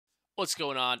What's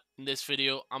going on? In this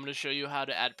video, I'm going to show you how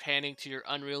to add panning to your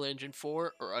Unreal Engine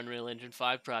 4 or Unreal Engine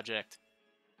 5 project.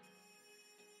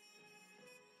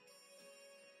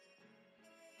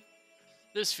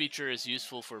 This feature is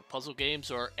useful for puzzle games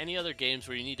or any other games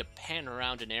where you need to pan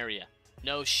around an area.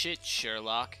 No shit,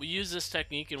 Sherlock. We used this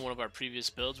technique in one of our previous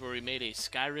builds where we made a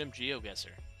Skyrim GeoGuessr.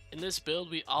 In this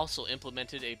build, we also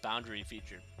implemented a boundary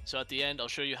feature, so at the end I'll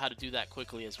show you how to do that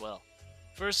quickly as well.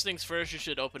 First things first, you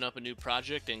should open up a new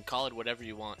project and call it whatever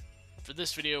you want. For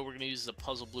this video, we're going to use the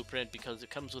puzzle blueprint because it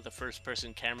comes with a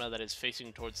first-person camera that is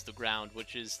facing towards the ground,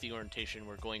 which is the orientation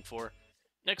we're going for.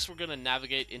 Next, we're going to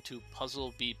navigate into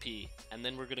Puzzle BP, and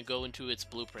then we're going to go into its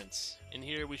blueprints. In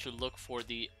here, we should look for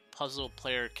the puzzle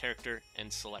player character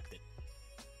and select it.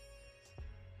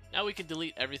 Now we can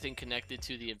delete everything connected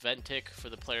to the event tick for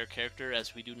the player character,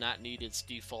 as we do not need its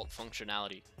default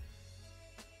functionality.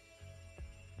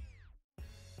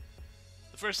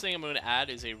 The first thing I'm going to add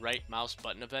is a right mouse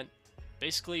button event.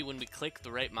 Basically, when we click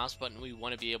the right mouse button, we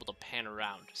want to be able to pan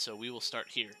around, so we will start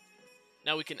here.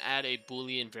 Now we can add a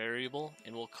boolean variable,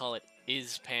 and we'll call it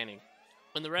isPanning.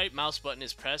 When the right mouse button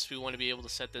is pressed, we want to be able to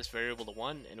set this variable to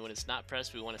 1, and when it's not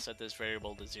pressed, we want to set this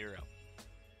variable to 0.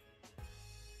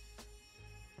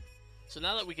 So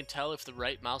now that we can tell if the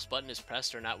right mouse button is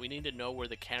pressed or not, we need to know where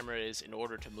the camera is in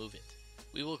order to move it.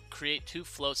 We will create two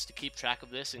floats to keep track of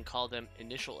this and call them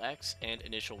initial X and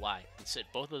initial Y, and set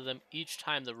both of them each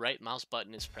time the right mouse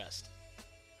button is pressed.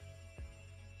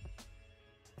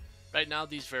 Right now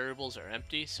these variables are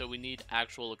empty, so we need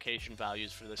actual location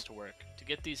values for this to work. To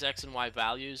get these X and Y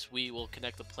values, we will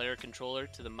connect the player controller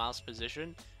to the mouse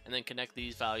position and then connect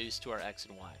these values to our X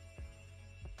and Y.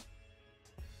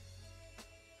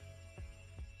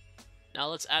 Now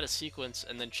let's add a sequence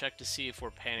and then check to see if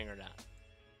we're panning or not.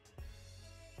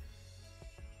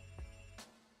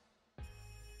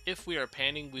 If we are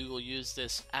panning, we will use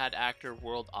this Add Actor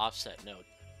World Offset node.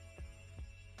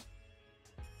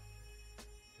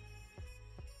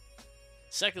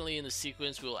 Secondly, in the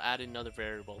sequence, we will add another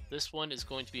variable. This one is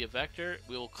going to be a vector.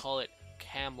 We will call it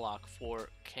camLock for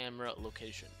camera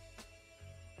location.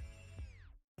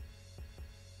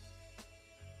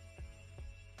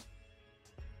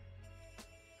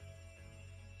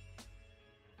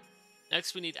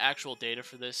 Next, we need actual data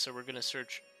for this, so we're going to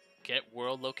search Get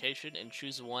World Location and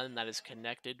choose the one that is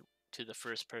connected to the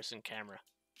first person camera.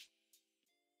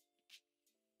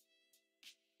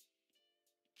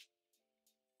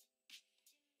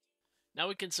 Now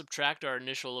we can subtract our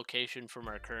initial location from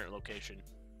our current location.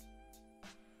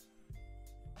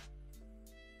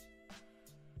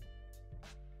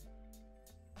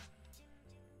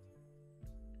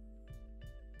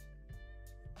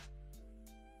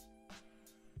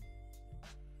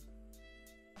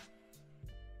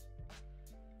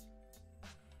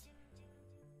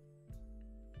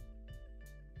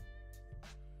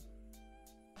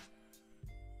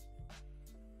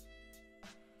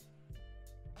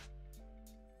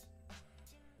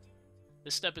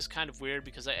 This step is kind of weird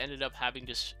because I ended up having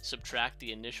to subtract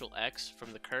the initial X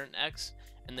from the current X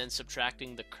and then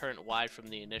subtracting the current Y from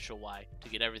the initial Y to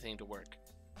get everything to work.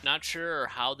 Not sure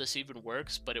how this even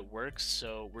works, but it works,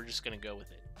 so we're just going to go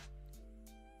with it.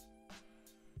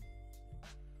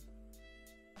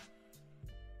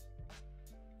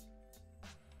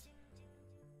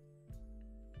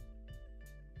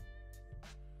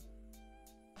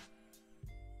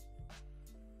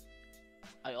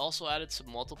 I also added some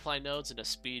multiply nodes and a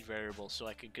speed variable so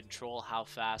I can control how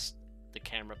fast the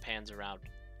camera pans around.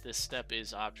 This step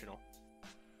is optional.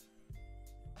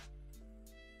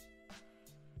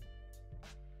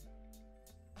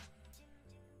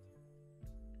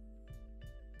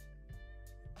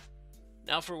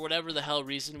 Now for whatever the hell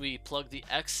reason, we plug the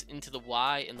X into the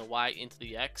Y and the Y into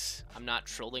the X. I'm not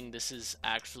trolling, this is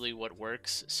actually what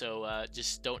works, so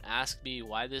just don't ask me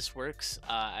why this works.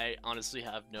 I honestly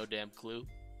have no damn clue.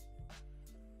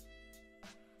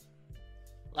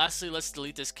 Lastly, let's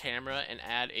delete this camera and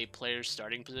add a player's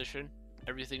starting position.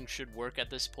 Everything should work at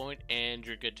this point and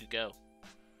you're good to go.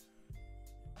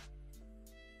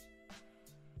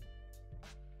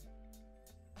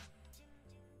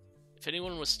 If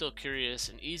anyone was still curious,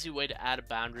 an easy way to add a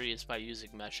boundary is by using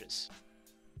meshes.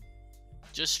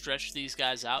 Just stretch these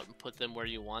guys out and put them where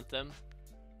you want them.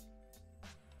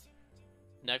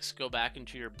 Next, go back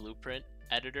into your blueprint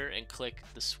editor and click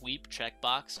the sweep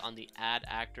checkbox on the Add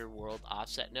Actor World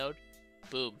Offset node.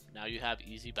 Boom, now you have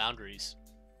easy boundaries.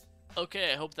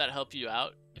 Okay, I hope that helped you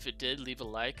out. If it did, leave a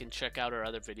like and check out our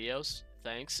other videos.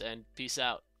 Thanks and peace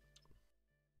out.